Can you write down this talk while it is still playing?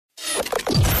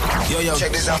Yo,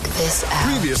 check this out.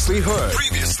 Previously heard.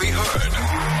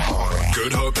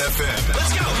 Good Hope FM.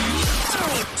 Let's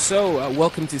go. So,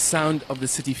 welcome to Sound of the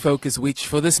City Focus, which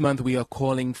for this month we are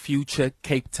calling Future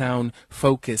Cape Town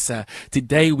Focus.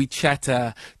 Today we chat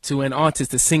to an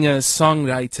artist, a singer,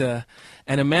 songwriter,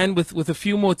 and a man with a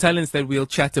few more talents that we'll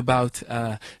chat about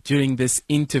during this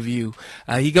interview.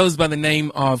 He goes by the name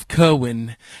of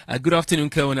Kerwin. Good afternoon,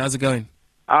 Kerwin. How's it going?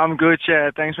 I'm good,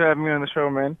 Chad. Thanks for having me on the show,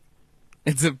 man.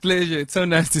 It's a pleasure. It's so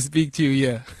nice to speak to you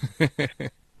here.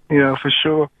 Yeah, for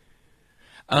sure.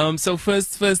 So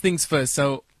first things first.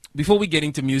 So before we get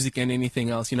into music and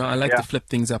anything else, I like to flip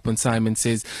things up when Saaiman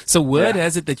says. So word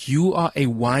has it that you are a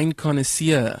wine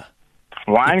connoisseur.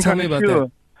 Tell me about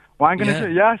that. Wine connoisseur,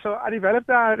 yeah. So I developed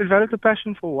a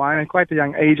passion for wine at quite a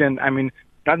young age, and I mean,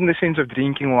 not in the sense of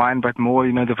drinking wine, but more,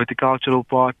 the viticultural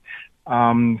part.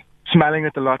 Smelling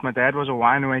it a lot. My dad was a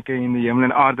winemaker in the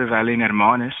Yamlin Arde Valley in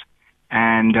Hermanus.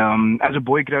 And as a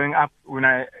boy growing up, when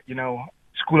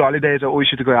school holidays, I always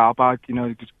used to go help out,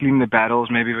 just clean the barrels,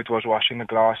 maybe if it was washing the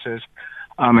glasses,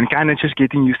 and kind of just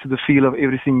getting used to the feel of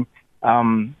everything,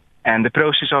 and the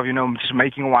process of, just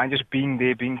making wine, just being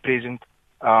there, being present.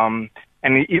 And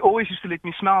he always used to let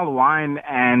me smell the wine,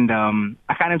 and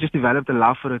I kind of just developed a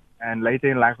love for it. And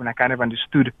later in life, when I kind of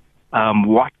understood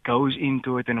what goes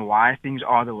into it and why things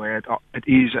are the way it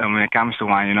is when it comes to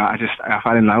wine, I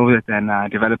fell in love with it, and I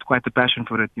developed quite the passion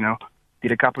for it,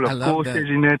 Did a couple of courses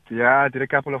in it. Yeah, did a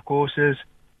couple of courses.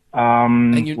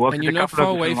 And you're not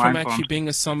far away from actually being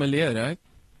a sommelier, right?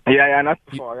 Yeah, not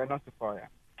too far, yeah.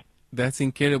 That's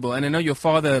incredible. And I know your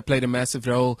father played a massive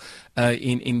role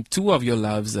in two of your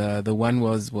loves. The one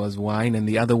was wine and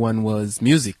the other one was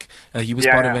music. He was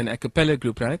part of an a cappella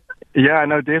group, right? Yeah,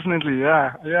 no, definitely,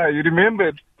 yeah. Yeah, you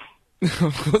remembered.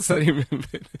 Of course I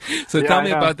remember. So tell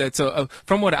me about that. So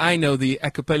from what I know, the a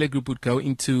cappella group would go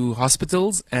into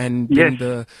hospitals and bring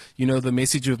the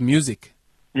message of music.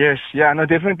 Yes, yeah, no,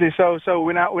 definitely. So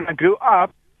when I grew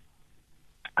up,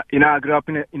 I grew up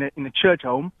in a church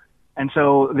home, and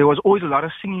so there was always a lot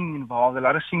of singing involved, a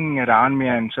lot of singing around me,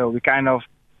 and so we kind of,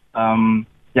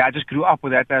 I just grew up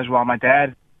with that as well. My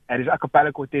dad had his a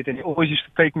cappella quartet, and he always used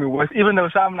to take me with, even though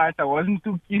some nights I wasn't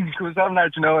too keen, because some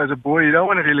nights, as a boy, you don't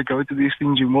want to really go to these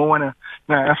things. You more want to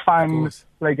have fun,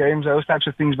 play games, those types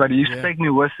of things, but he used to take me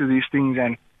with to these things,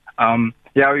 and I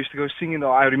used to go singing.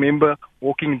 I remember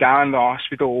walking down the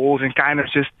hospital halls and kind of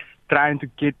just trying to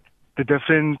get the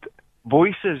different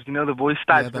voices, the voice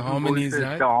types, the harmonies, voices,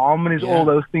 right? The harmonies, all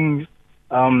those things.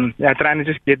 Trying to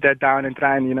just get that down and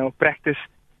try and, practice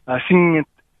singing it.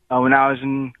 When I was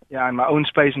in my own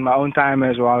space, in my own time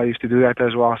as well, I used to do that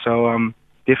as well. So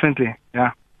definitely,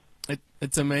 yeah.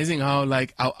 It's amazing how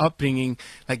our upbringing,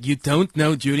 you don't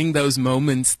know during those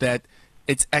moments that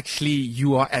it's actually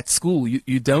you are at school.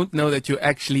 You don't know that you're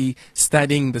actually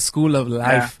studying the school of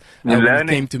life when it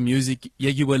came to music.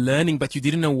 Yeah, you were learning, but you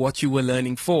didn't know what you were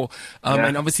learning for.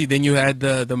 And obviously then you had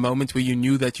the moment where you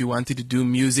knew that you wanted to do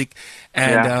music.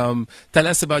 And tell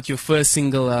us about your first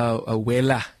single,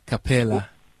 Wela Capella.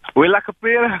 Wela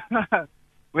Capella.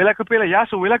 Wela Capella, yeah.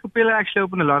 So Wela Capella actually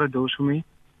opened a lot of doors for me.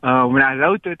 When I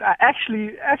wrote it, I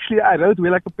wrote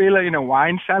Wela Capella in a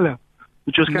wine cellar,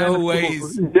 which was kind of cool.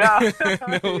 Yeah.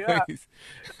 Ways.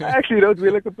 I actually wrote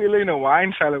Wela Capella in a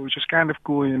wine cellar, which was kind of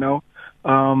cool,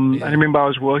 I remember I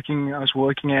was working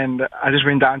and I just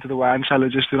went down to the wine cellar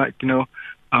just to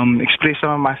express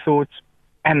some of my thoughts.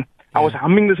 And I was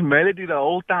humming this melody the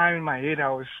whole time in my head. I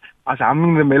was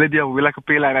humming the melody of Wela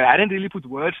Capella, and I didn't really put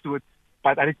words to it,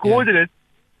 but I recorded it.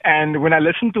 And when I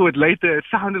listened to it later, it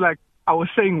sounded like I was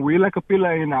saying Wela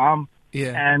Capella in a hum.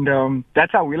 Yeah. And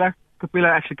that's how Wela Capella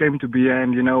actually came to be.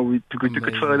 And we took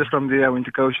it further from there. I went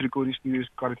to Coast Recording Studios,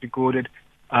 got it recorded.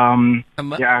 I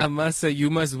must say, you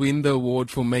must win the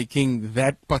award for making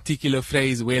that particular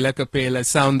phrase, Wela Capella,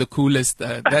 sound the coolest.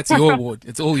 That's your award.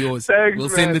 It's all yours. Thanks, we'll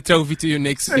send the trophy to you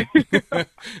next week.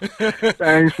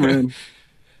 Thanks, man.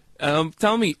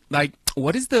 Tell me,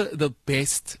 what is the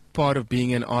best part of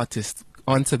being an artist?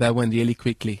 Answer that one really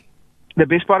quickly. The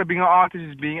best part of being an artist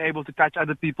is being able to touch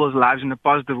other people's lives in a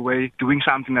positive way, doing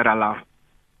something that I love.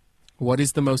 What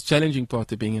is the most challenging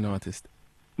part of being an artist?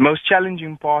 Most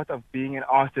challenging part of being an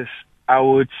artist, I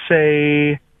would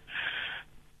say,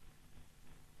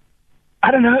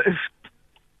 I don't know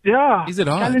if, Is it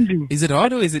hard? Challenging. Is it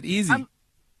hard or is it easy?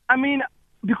 I mean,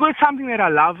 because it's something that I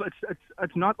love,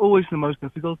 it's not always the most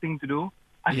difficult thing to do.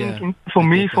 I think for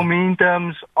me, in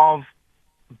terms of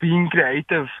being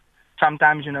creative,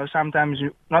 sometimes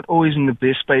you're not always in the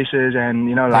best spaces, and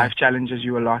life challenges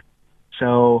you a lot.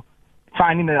 So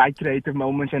finding the right creative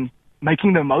moments and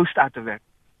making the most out of it.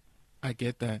 I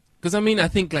get that. Because, I mean, I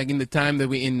think, like, in the time that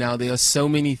we're in now, there are so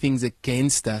many things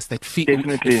against us that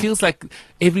Definitely. it feels like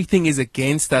everything is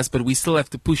against us, but we still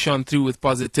have to push on through with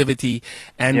positivity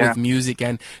and Yeah. with music.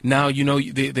 And now, you know,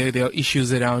 there are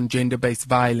issues around gender-based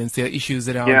violence. There are issues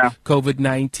around Yeah.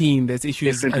 COVID-19. There's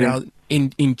issues Definitely. around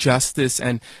injustice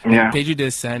and Yeah.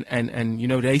 prejudice and, you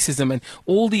know, racism and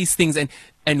all these things.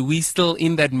 And we still,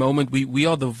 in that moment, we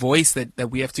are the voice that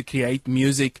we have to create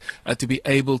music to be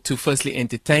able to firstly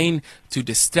entertain, to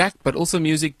distract, but also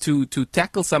music to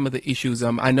tackle some of the issues.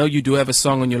 I know you do have a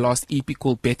song on your last EP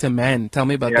called Better Man. Tell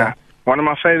me about Yeah, that. one of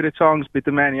my favorite songs,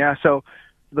 Bitter Man. Yeah, so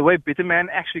the way Bitter Man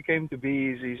actually came to be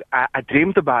is I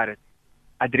dreamed about it.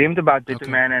 I dreamed about Bitter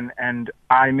Okay. Man, and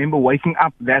I remember waking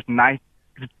up that night,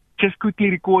 just quickly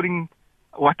recording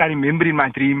what I remember in my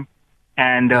dream,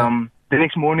 and the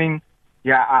next morning,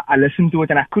 I listened to it,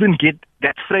 and I couldn't get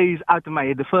that phrase out of my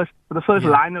head. The first Yeah.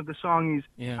 line of the song is,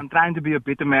 Yeah. "I'm trying to be a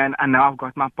better man, and now I've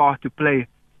got my part to play,"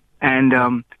 and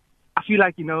I feel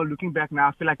like, you know, looking back now,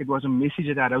 I feel like it was a message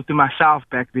that I wrote to myself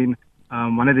back then.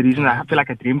 One of the reasons I feel like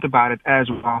I dreamed about it as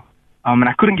well. And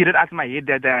I couldn't get it out of my head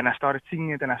that day, and I started singing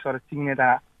it,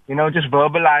 you know, just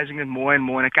verbalizing it more and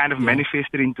more, and it kind of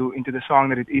manifested into the song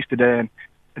that it is today. And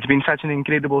it's been such an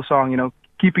incredible song, you know,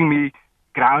 keeping me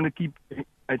grounded,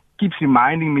 it keeps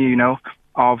reminding me, you know,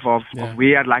 of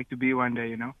where I'd like to be one day,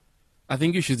 you know. I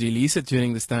think you should release it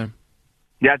during this time.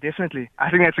 Yeah, definitely. I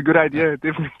think that's a good idea.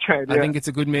 Definitely try it. I Yeah. think it's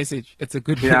a good message. It's a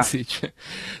good Yeah. message.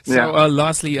 So, Yeah.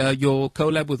 lastly, your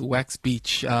collab with Wax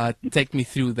Beach. Take me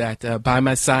through that. By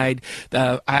My Side.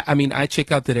 I mean, I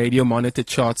check out the Radio Monitor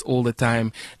charts all the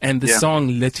time, and the Yeah. song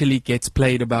literally gets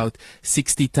played about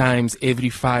 60 times every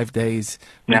 5 days,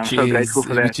 Yeah, which I'm so is grateful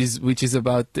for that. which is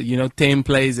about 10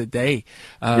 plays a day.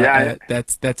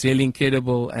 That's really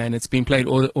incredible, and it's been played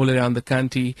all around the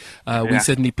country. We're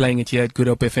certainly playing it here at Good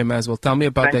Hope FM as well. Tell me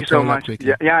about Thank that you so collab much.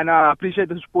 quickly. Yeah, no, I appreciate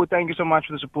the support. Thank you so much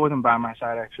for the support and By My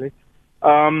Side, actually.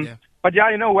 But yeah,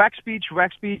 you know, Wax Beach,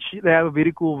 they have a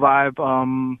very cool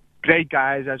vibe. Great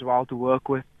guys as well to work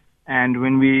with. And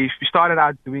when we started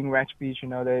out doing Wax Beach, you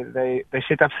know, they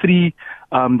set up 3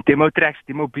 demo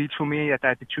beats for me that I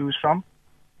had to choose from.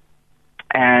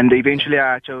 And eventually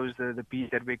I chose the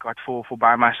beat that we got for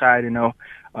By My Side, you know.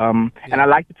 And I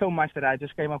liked it so much that I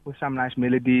just came up with some nice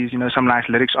melodies, you know, some nice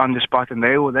lyrics on the spot, and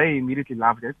they immediately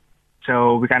loved it.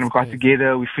 So we kind of got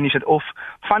together, we finished it off.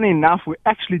 Funny enough, we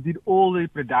actually did all the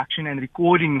production and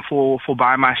recording for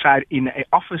By My Side in an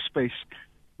office space.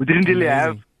 We didn't really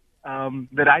have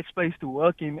the right space to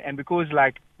work in, and because,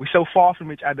 like, we're so far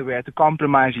from each other, we had to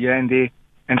compromise here and there.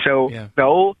 And so the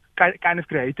whole kind of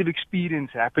creative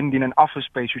experience happened in an office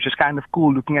space, which is kind of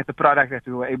cool, looking at the product that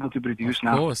we were able to produce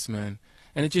now. Of course, man.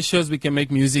 And it just shows we can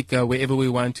make music wherever we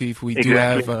want to if we do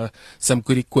Exactly. have some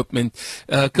good equipment.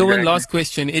 Kerwin, last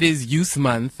question. It is Youth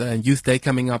Month, Youth Day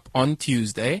coming up on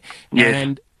Tuesday. Yes.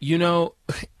 And, you know,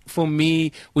 for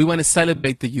me, we want to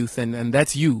celebrate the youth, and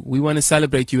that's you. We want to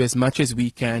celebrate you as much as we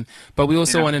can, but we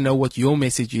also want to know what your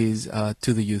message is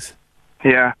to the youth.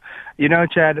 Yeah. You know,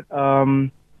 Chad,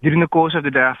 during the course of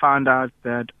the day, I found out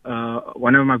that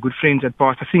one of my good friends had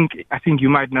passed. I think you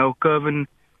might know Kerwin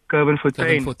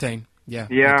Fontaine. Yeah,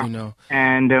 I do know.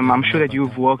 And I'm sure that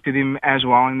you've worked with him as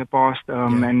well in the past.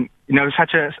 And you know,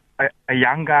 such a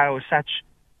young guy with such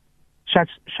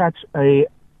a,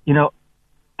 you know,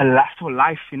 a lust for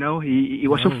life. You know, he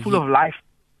was so full of life,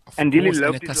 and really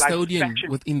loved and a his life. custodian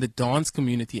within the dance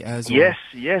community as well.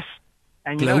 Yes,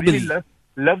 and you Globally. know, really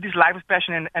loved his life with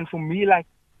passion. And for me, like,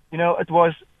 you know, it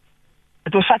was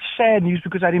such sad news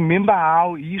because I remember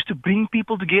how he used to bring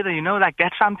people together, you know, like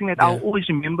that's something that I'll always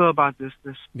remember about this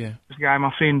guy,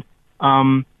 my friend.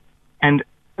 And it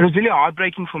was really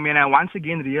heartbreaking for me, and I once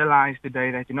again realized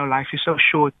today that, you know, life is so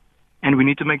short and we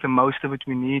need to make the most of it.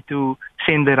 We need to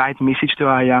send the right message to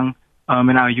our young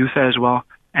and our youth as well,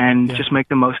 and just make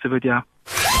the most of it, Feel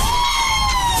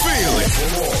it.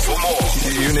 For more,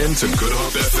 tune in to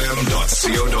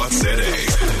goodhopefm.co.za.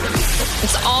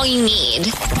 It's all you need.